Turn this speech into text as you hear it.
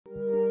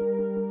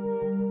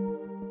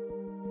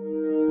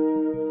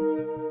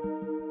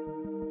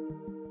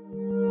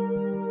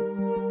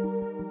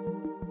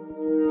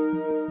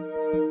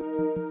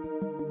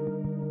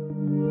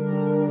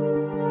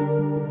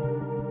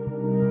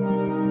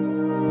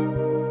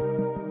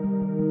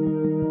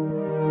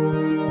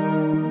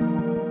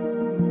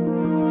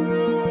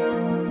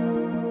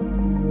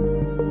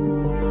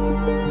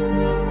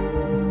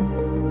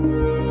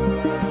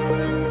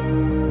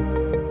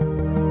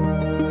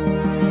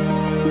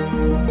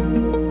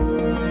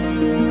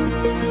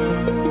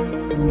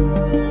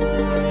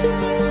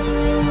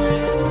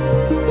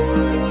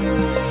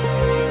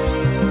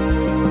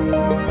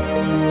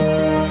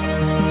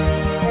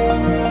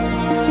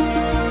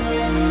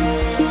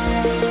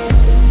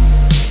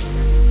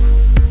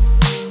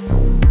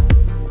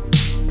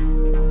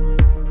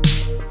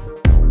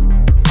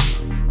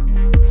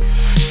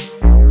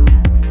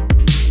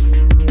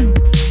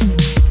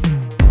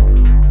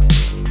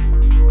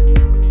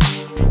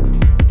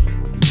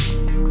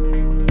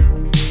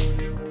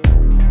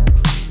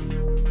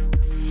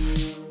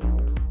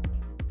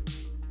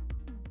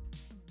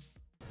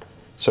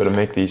So to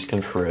make these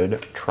infrared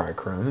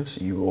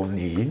trichromes, you will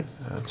need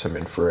some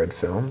infrared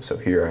film. So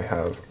here I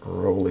have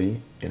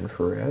Rolly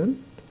infrared,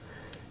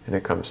 and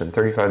it comes in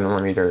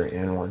 35mm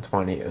and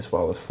 120 as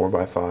well as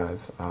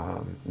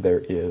 4x5.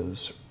 There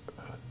is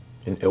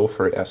an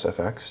Ilford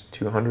SFX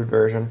 200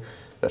 version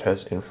that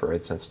has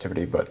infrared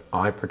sensitivity, but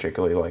I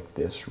particularly like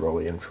this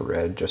Rolly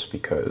infrared just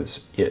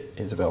because it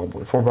is available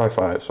in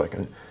 4x5, so I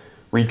can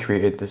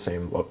recreate the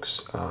same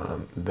looks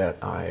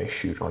that I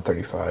shoot on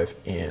 35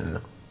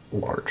 in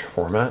large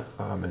format,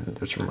 and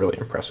there's some really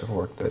impressive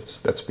work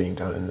that's being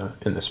done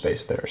in the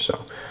space there.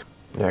 So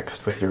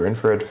next, with your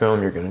infrared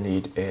film, you're going to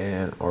need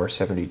an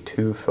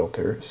R72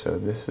 filter. So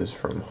this is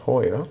from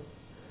Hoya,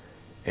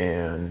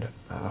 and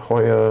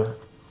Hoya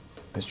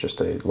is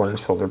just a lens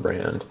filter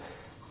brand.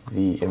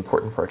 The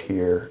important part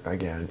here,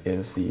 again,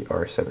 is the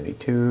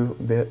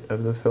R72 bit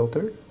of the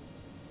filter.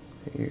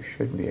 You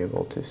should be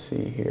able to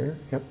see here.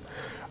 Yep.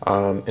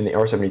 And the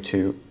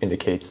R72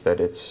 indicates that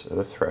it's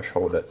the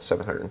threshold at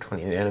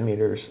 720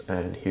 nanometers,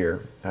 and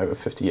here I have a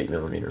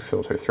 58mm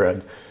filter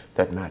thread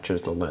that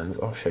matches the lens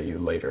I'll show you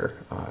later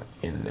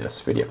in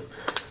this video.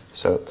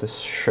 So to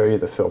show you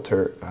the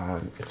filter,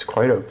 it's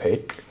quite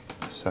opaque.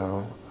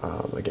 So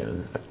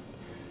again,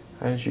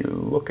 as you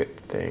look at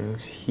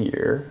things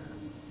here,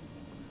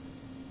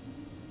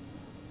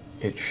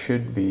 it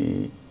should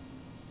be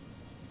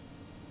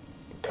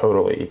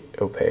totally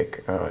opaque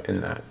in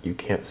that you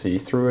can't see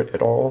through it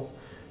at all.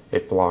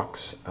 It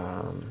blocks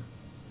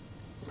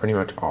pretty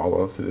much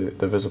all of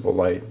the visible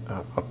light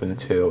up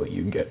until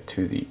you get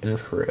to the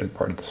infrared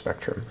part of the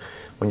spectrum.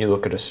 When you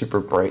look at a super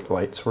bright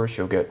light source,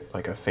 you'll get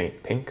like a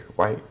faint pink,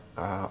 white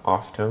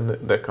off tone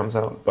that comes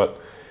out, but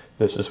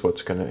this is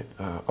what's going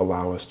to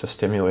allow us to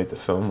stimulate the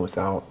film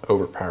without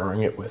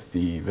overpowering it with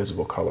the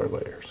visible color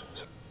layers.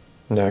 So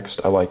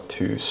next, I like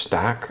to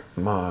stack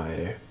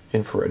my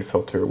infrared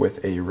filter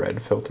with a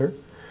red filter.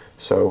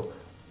 So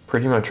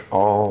pretty much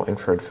all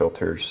infrared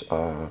filters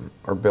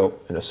are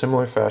built in a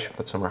similar fashion,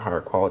 but some are higher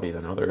quality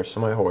than others.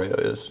 So my Hoya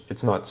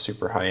it's not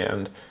super high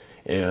end,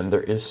 and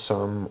there is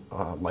some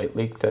light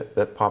leak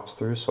that pops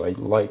through, so I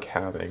like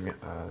having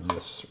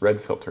this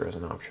red filter as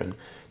an option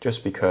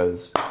just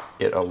because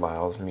it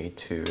allows me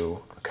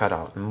to cut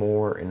out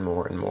more and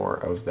more and more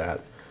of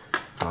that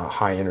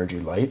high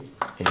energy light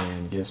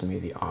and gives me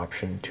the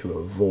option to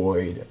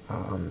avoid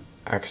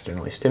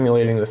accidentally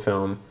stimulating the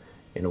film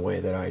in a way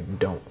that I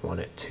don't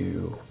want it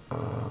to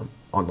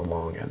on the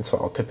long end. So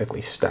I'll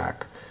typically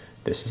stack,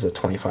 this is a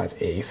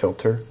 25A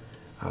filter,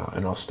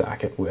 and I'll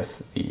stack it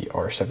with the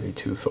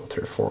R72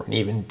 filter for an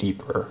even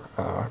deeper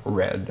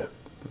red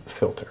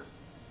filter.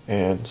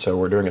 And so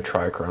we're doing a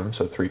trichrome,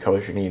 so 3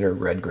 colors you need are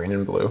red, green,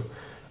 and blue.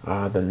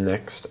 The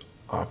next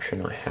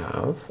option I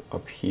have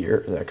up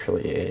here is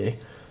actually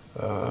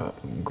a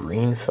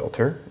green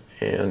filter,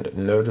 and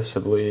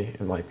noticeably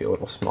it might be a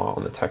little small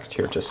in the text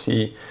here to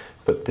see,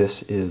 but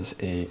this is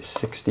a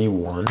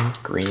 61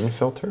 green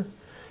filter,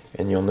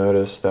 and you'll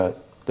notice that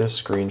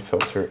this green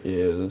filter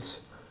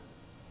is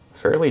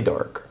fairly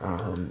dark,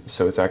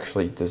 so it's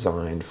actually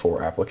designed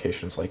for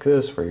applications like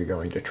this where you're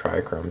going to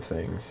trichrome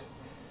things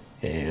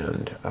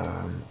and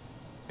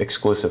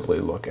exclusively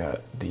look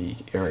at the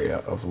area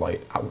of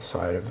light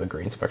outside of the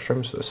green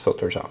spectrum. So this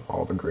filters out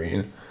all the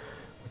green,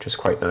 which is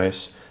quite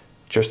nice.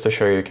 Just to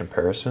show you a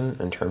comparison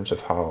in terms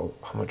of how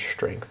much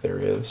strength there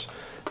is,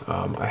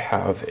 I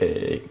have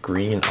a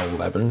green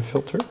 11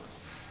 filter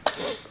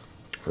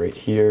right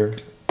here,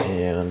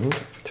 and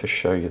to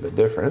show you the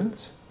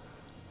difference,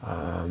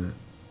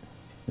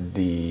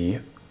 the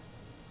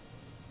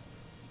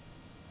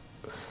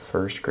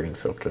first green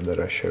filter that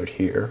I showed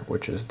here,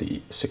 which is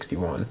the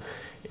 61,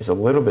 is a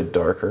little bit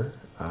darker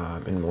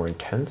and more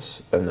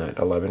intense than that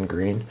 11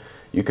 green.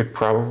 You could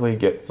probably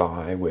get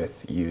by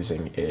with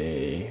using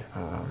an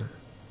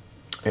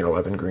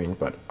 11 green,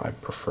 but I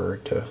prefer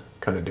to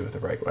kind of do it the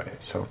right way.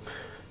 So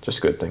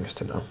just good things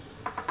to know.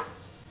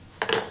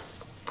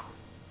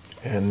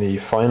 And the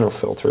final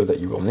filter that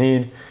you will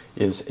need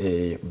is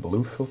a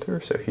blue filter.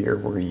 So here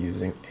we're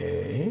using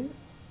a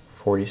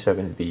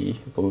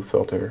 47B blue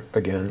filter.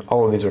 Again,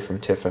 all of these are from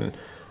Tiffin.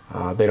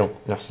 They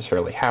don't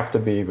necessarily have to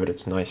be, but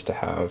it's nice to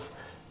have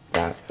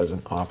that as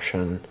an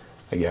option.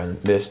 Again,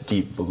 this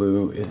deep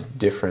blue is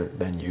different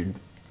than you'd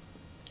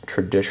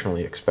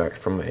traditionally expect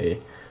from a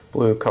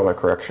blue color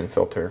correction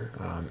filter.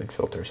 It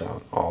filters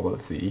out all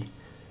of the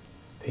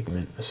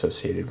pigment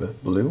associated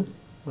with blue.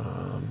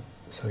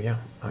 So yeah,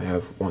 I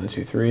have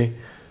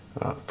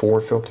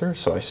 4 filters.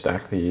 So I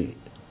stack the,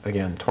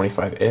 again,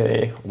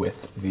 25A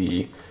with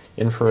the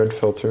infrared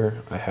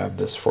filter. I have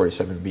this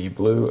 47B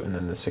blue and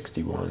then the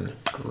 61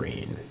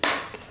 green.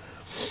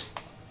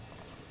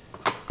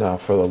 Now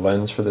for the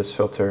lens for this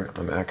filter,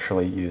 I'm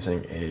actually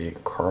using a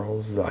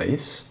Carl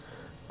Zeiss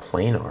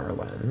planar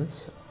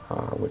lens,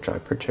 which I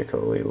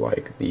particularly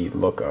like the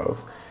look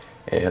of.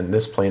 And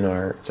this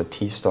planar, it's a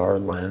T-Star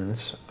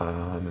lens,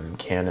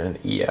 Canon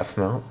EF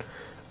mount.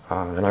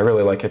 And I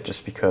really like it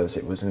just because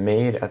it was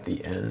made at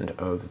the end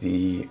of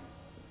the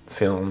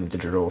film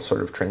digital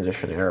sort of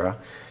transition era,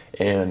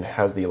 and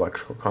has the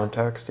electrical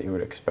contacts that you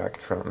would expect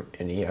from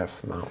an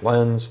EF mount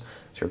lens,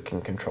 so you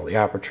can control the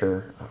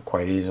aperture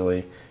quite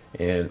easily,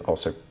 and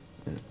also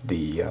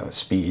the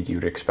speed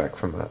you'd expect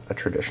from a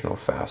traditional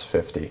fast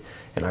 50.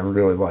 And I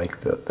really like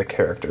the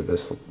character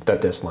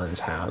that this lens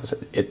has.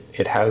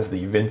 It has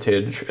the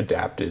vintage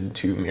adapted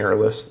to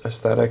mirrorless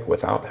aesthetic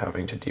without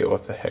having to deal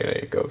with the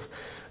headache of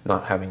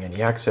not having any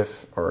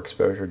EXIF or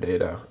exposure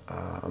data,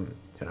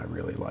 and I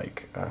really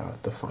like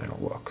the final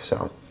look.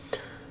 So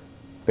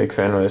big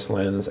fan of this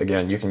lens.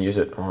 Again, you can use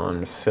it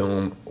on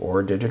film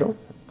or digital.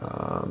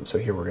 So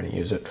here we're going to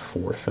use it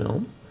for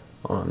film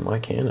on my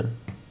Canon.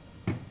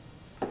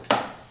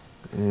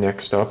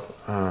 Next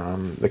up,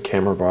 the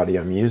camera body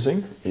I'm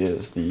using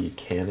is the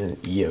Canon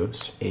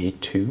EOS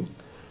A2.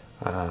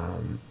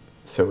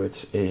 So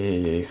it's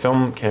a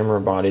film camera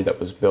body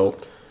that was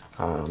built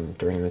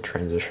during the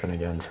transition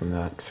again from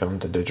that film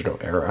to digital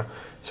era.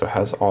 So it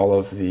has all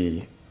of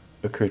the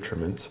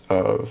accoutrements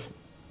of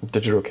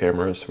digital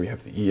cameras. We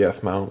have the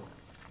EF mount,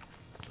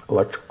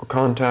 electrical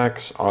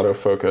contacts,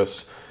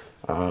 autofocus.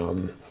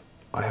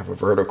 I have a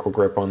vertical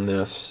grip on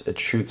this. It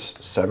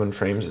shoots 7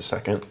 frames a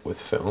second with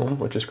film,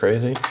 which is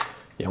crazy.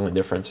 The only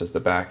difference is the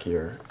back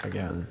here.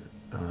 Again,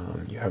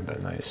 you have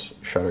that nice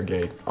shutter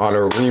gate,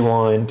 auto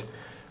rewind,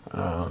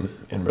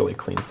 and really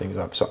cleans things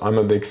up. So I'm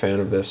a big fan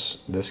of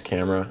this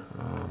camera,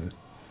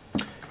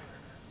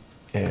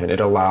 and it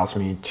allows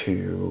me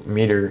to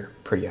meter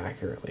pretty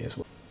accurately as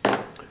well.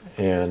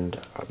 And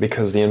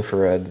because the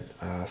infrared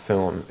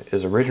film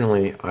is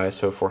originally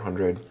ISO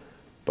 400,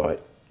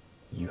 but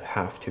you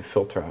have to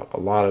filter out a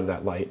lot of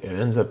that light. It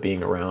ends up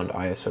being around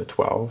ISO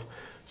 12.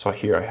 So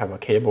here I have a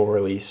cable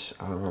release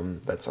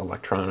that's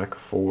electronic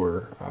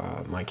for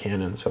my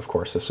Canon. So of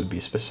course this would be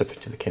specific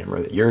to the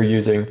camera that you're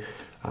using.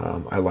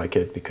 I like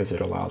it because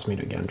it allows me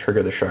to, again,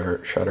 trigger the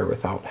shutter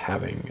without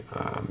having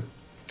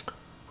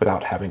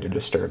to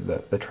disturb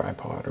the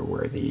tripod or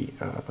where the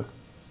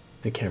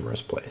camera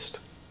is placed.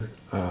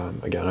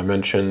 Again, I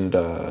mentioned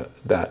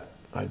that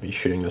I'd be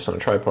shooting this on a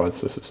tripod,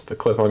 so this is the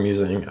clip I'm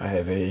using. I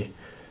have a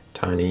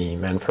tiny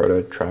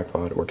Manfrotto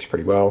tripod. It works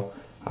pretty well.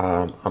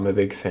 I'm a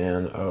big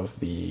fan of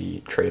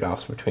the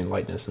trade-offs between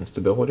lightness and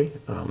stability,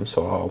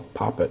 so I'll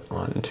pop it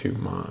onto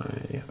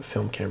my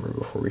film camera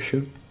before we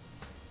shoot.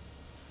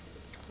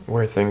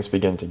 Where things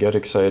begin to get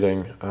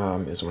exciting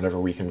is whenever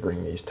we can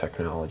bring these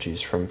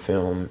technologies from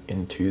film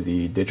into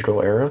the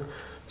digital era.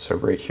 So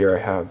right here I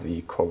have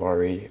the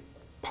Kolari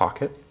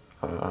Pocket.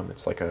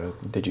 It's like a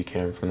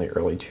digicam from the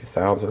early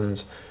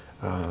 2000s.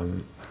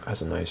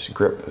 Has a nice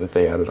grip that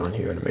they added on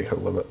here to make it a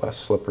little bit less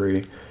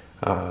slippery.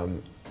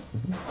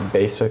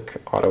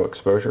 Basic auto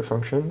exposure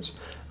functions,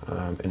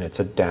 and it's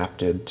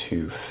adapted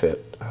to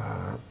fit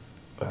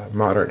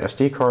modern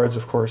SD cards,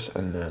 of course,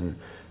 and then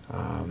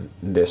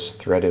this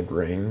threaded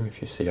ring,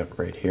 if you see up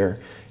right here,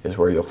 is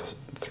where you'll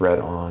thread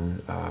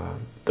on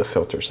the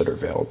filters that are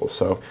available.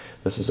 So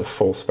this is a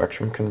full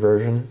spectrum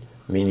conversion,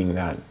 meaning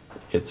that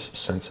it's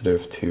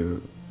sensitive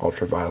to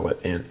ultraviolet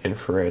and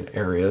infrared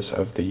areas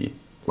of the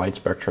light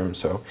spectrum.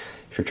 So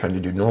if you're trying to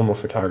do normal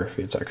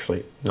photography, it's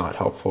actually not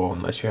helpful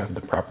unless you have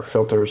the proper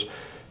filters.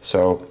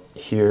 So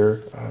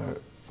here,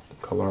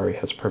 Kolari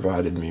has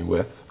provided me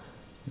with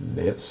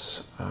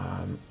this.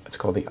 It's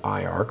called the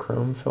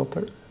Aerochrome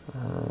filter.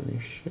 You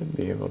should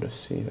be able to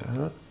see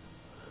that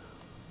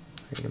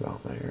right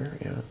about there.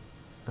 Yeah,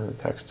 and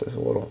the text is a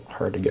little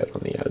hard to get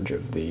on the edge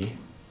of the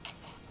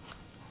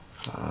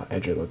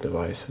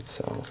device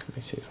itself. Let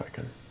me see if I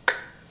can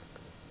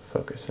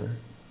focus in.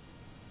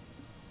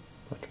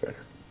 Much better.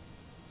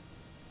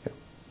 Yep.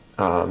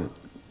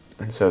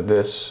 And so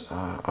this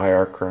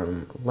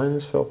Aerochrome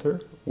lens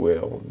filter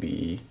will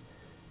be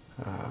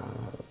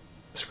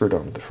screwed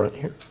onto the front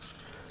here.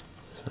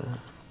 So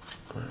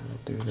I will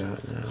do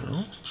that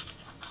now.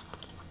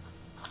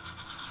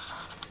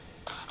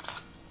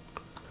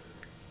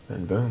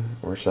 And boom,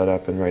 we're set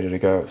up and ready to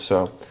go.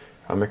 So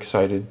I'm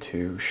excited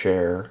to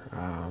share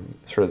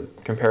sort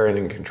of comparing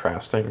and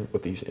contrasting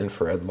what these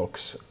infrared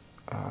looks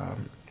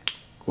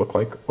look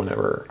like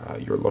whenever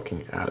you're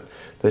looking at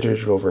the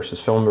digital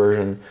versus film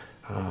version.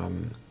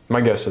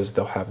 My guess is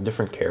they'll have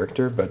different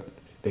character, but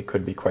they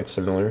could be quite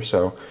similar.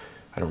 So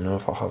I don't know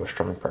if I'll have a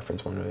strong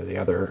preference one way or the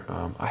other.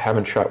 I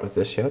haven't shot with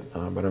this yet,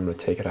 but I'm going to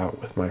take it out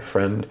with my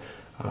friend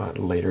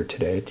later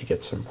today to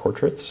get some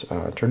portraits.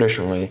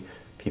 Traditionally,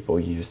 people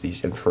use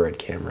these infrared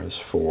cameras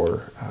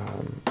for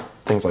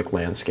things like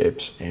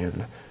landscapes,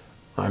 and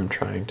I'm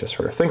trying to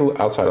sort of think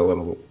outside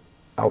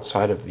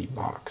of the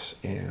box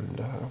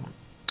and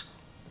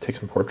take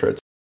some portraits.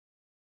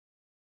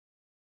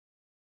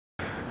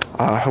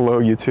 Hello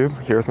YouTube,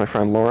 here with my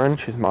friend Lauren.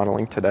 She's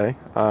modeling today,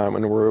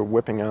 and we're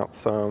whipping out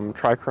some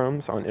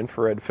trichromes on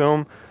infrared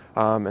film,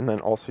 and then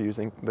also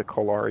using the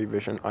Kolari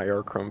Vision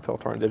Aerochrome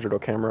filter on digital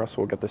camera, so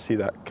we'll get to see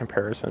that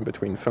comparison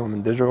between film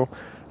and digital,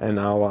 and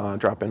I'll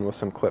drop in with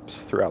some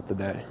clips throughout the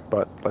day.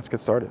 But let's get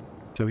started.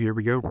 So here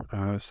we go.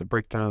 So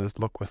breakdown of this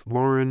look with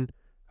Lauren.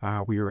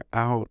 We were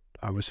out.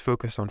 I was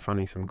focused on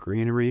finding some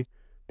greenery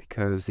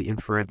because the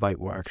infrared light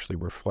will actually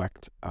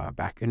reflect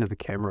back into the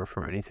camera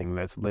from anything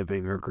that's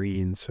living or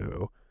green.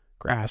 So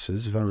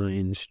grasses,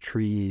 vines,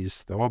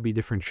 trees, they'll all be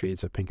different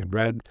shades of pink and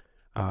red,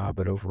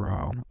 but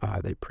overall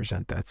they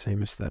present that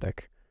same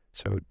aesthetic.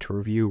 So to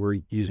review,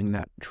 we're using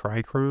that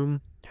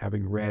Trichrome,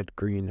 having red,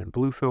 green, and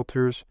blue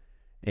filters,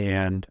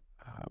 and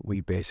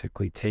we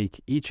basically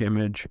take each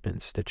image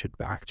and stitch it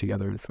back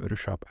together in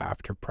Photoshop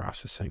after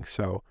processing.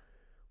 So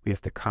we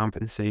have to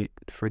compensate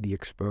for the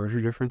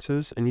exposure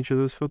differences in each of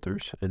those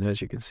filters. And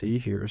as you can see,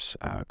 here's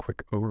a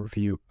quick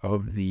overview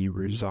of the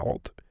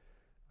result.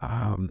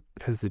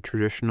 Has the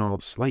traditional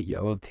slight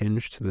yellow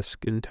tinge to the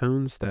skin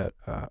tones that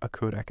a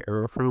Kodak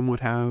Aerochrome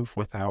would have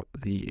without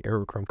the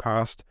Aerochrome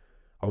cost,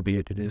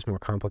 albeit it is more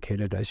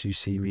complicated as you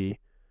see me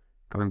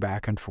going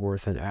back and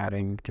forth and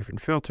adding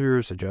different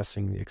filters,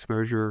 adjusting the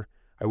exposure.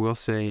 I will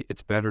say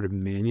it's better to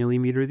manually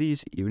meter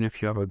these, even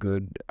if you have a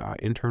good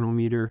internal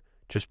meter,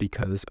 just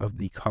because of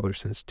the color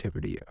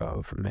sensitivity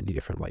of many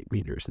different light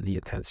meters and the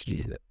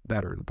intensities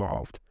that are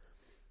involved.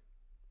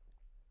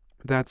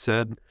 That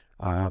said,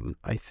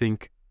 I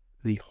think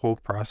the whole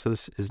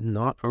process is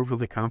not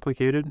overly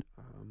complicated.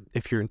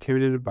 If you're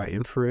intimidated by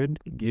infrared,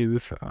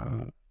 give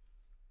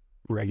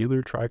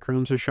regular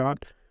trichromes a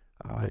shot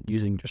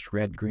using just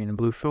red, green, and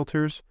blue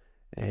filters.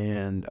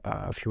 And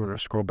if you want to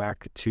scroll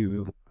back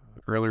to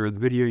earlier in the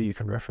video, you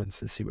can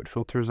reference and see what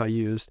filters I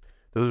used.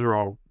 Those are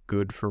all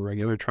good for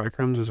regular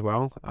trichromes as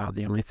well.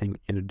 The only thing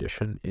in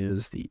addition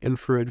is the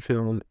infrared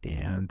film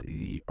and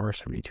the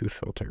R72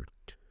 filter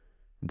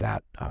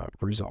that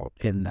result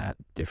in that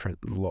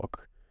different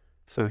look.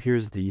 So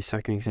here's the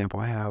second example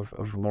I have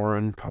of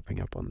Lauren popping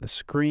up on the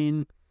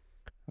screen.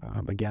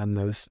 Again,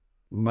 those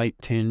light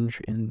tinge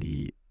in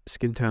the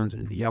skin tones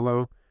and the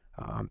yellow.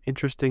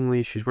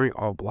 Interestingly, she's wearing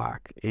all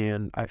black,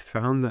 and I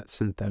found that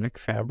synthetic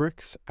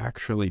fabrics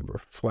actually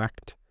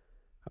reflect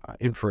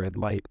infrared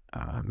light,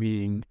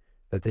 meaning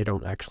that they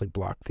don't actually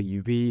block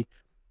the UV.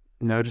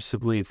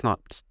 Noticeably, it's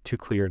not too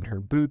clear in her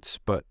boots,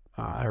 but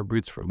her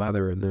boots were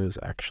leather, and those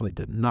actually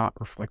did not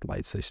reflect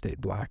lights. They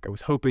stayed black. I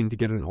was hoping to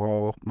get an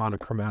all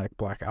monochromatic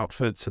black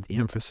outfit, so the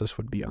emphasis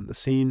would be on the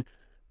scene,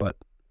 but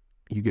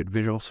you get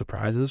visual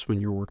surprises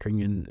when you're working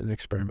in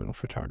experimental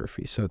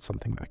photography, so it's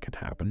something that can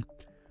happen.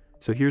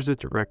 So here's a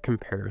direct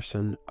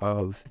comparison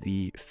of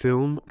the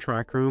film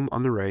Trichrome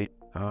on the right,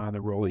 the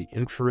Rolly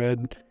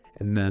infrared,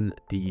 and then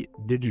the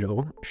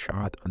digital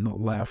shot on the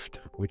left,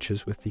 which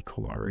is with the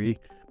Kolari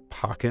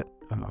Pocket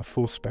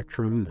full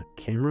spectrum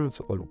camera. It's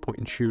a little point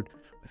and shoot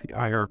with the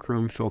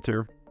Aerochrome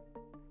filter.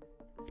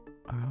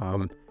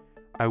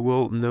 I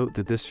will note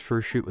that this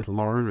first shoot with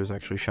Lauren was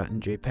actually shot in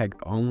JPEG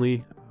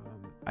only.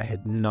 I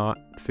had not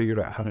figured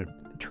out how to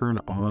turn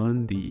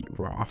on the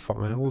RAW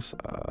files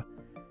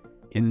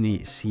in the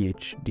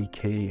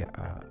CHDK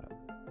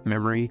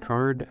memory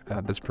card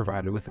that's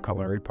provided with the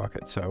Kolari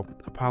Pocket. So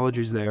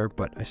apologies there,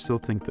 but I still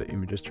think the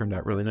images turned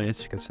out really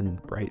nice. You get some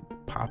bright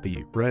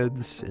poppy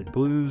reds and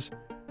blues.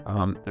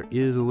 There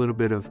is a little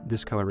bit of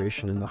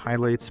discoloration in the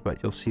highlights,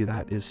 but you'll see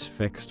that is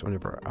fixed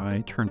whenever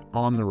I turn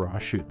on the RAW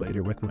shoot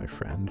later with my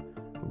friend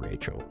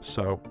Rachel.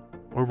 So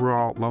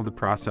overall, love the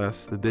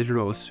process. The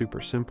digital is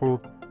super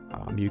simple.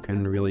 You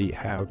can really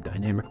have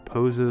dynamic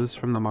poses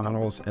from the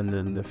models, and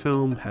then the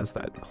film has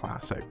that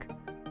classic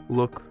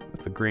look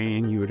with the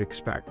grain you would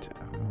expect,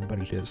 but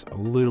it is a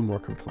little more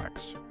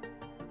complex.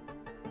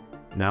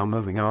 Now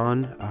moving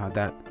on,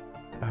 that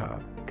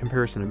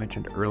comparison I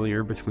mentioned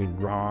earlier between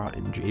RAW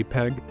and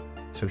JPEG.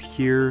 So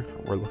here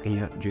we're looking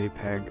at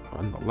JPEG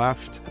on the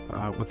left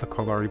with the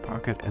Kolari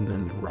Pocket, and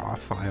then RAW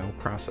file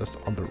processed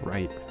on the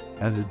right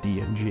as a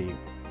DNG.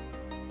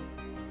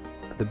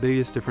 The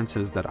biggest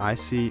differences that I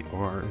see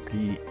are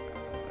the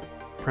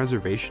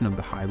preservation of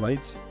the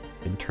highlights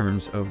in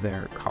terms of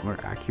their color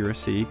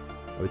accuracy.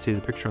 I would say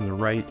the picture on the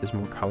right is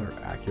more color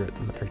accurate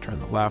than the picture on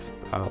the left.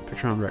 The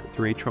picture on the right with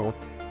Rachel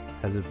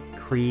has a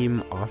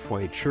cream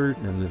off-white shirt,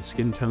 and the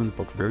skin tones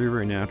look very,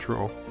 very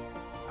natural.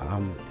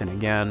 And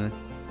again,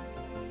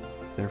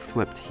 they're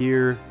flipped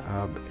here.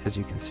 As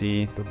you can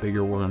see, the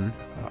bigger one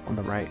on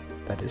the right,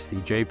 that is the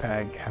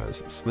JPEG,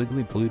 has a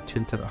slightly blue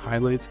tint to the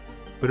highlights,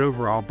 but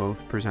overall both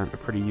present a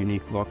pretty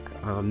unique look.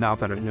 Now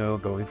that I know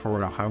going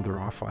forward I'll have the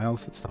RAW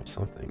files, it's not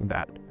something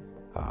that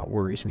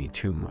worries me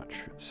too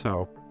much.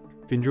 So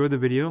if you enjoyed the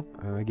video,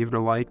 give it a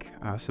like,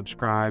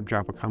 subscribe,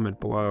 drop a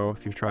comment below.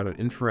 If you've tried out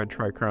infrared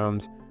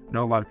trichromes, I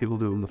know a lot of people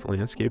do them with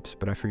landscapes,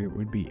 but I figured it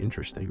would be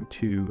interesting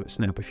to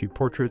snap a few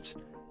portraits,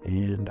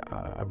 and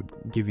I would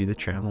give you the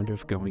challenge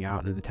of going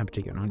out and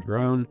attempting it on your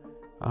own.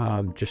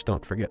 Just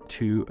don't forget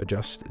to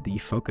adjust the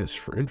focus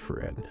for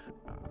infrared.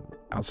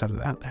 Outside of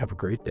that, have a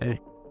great day.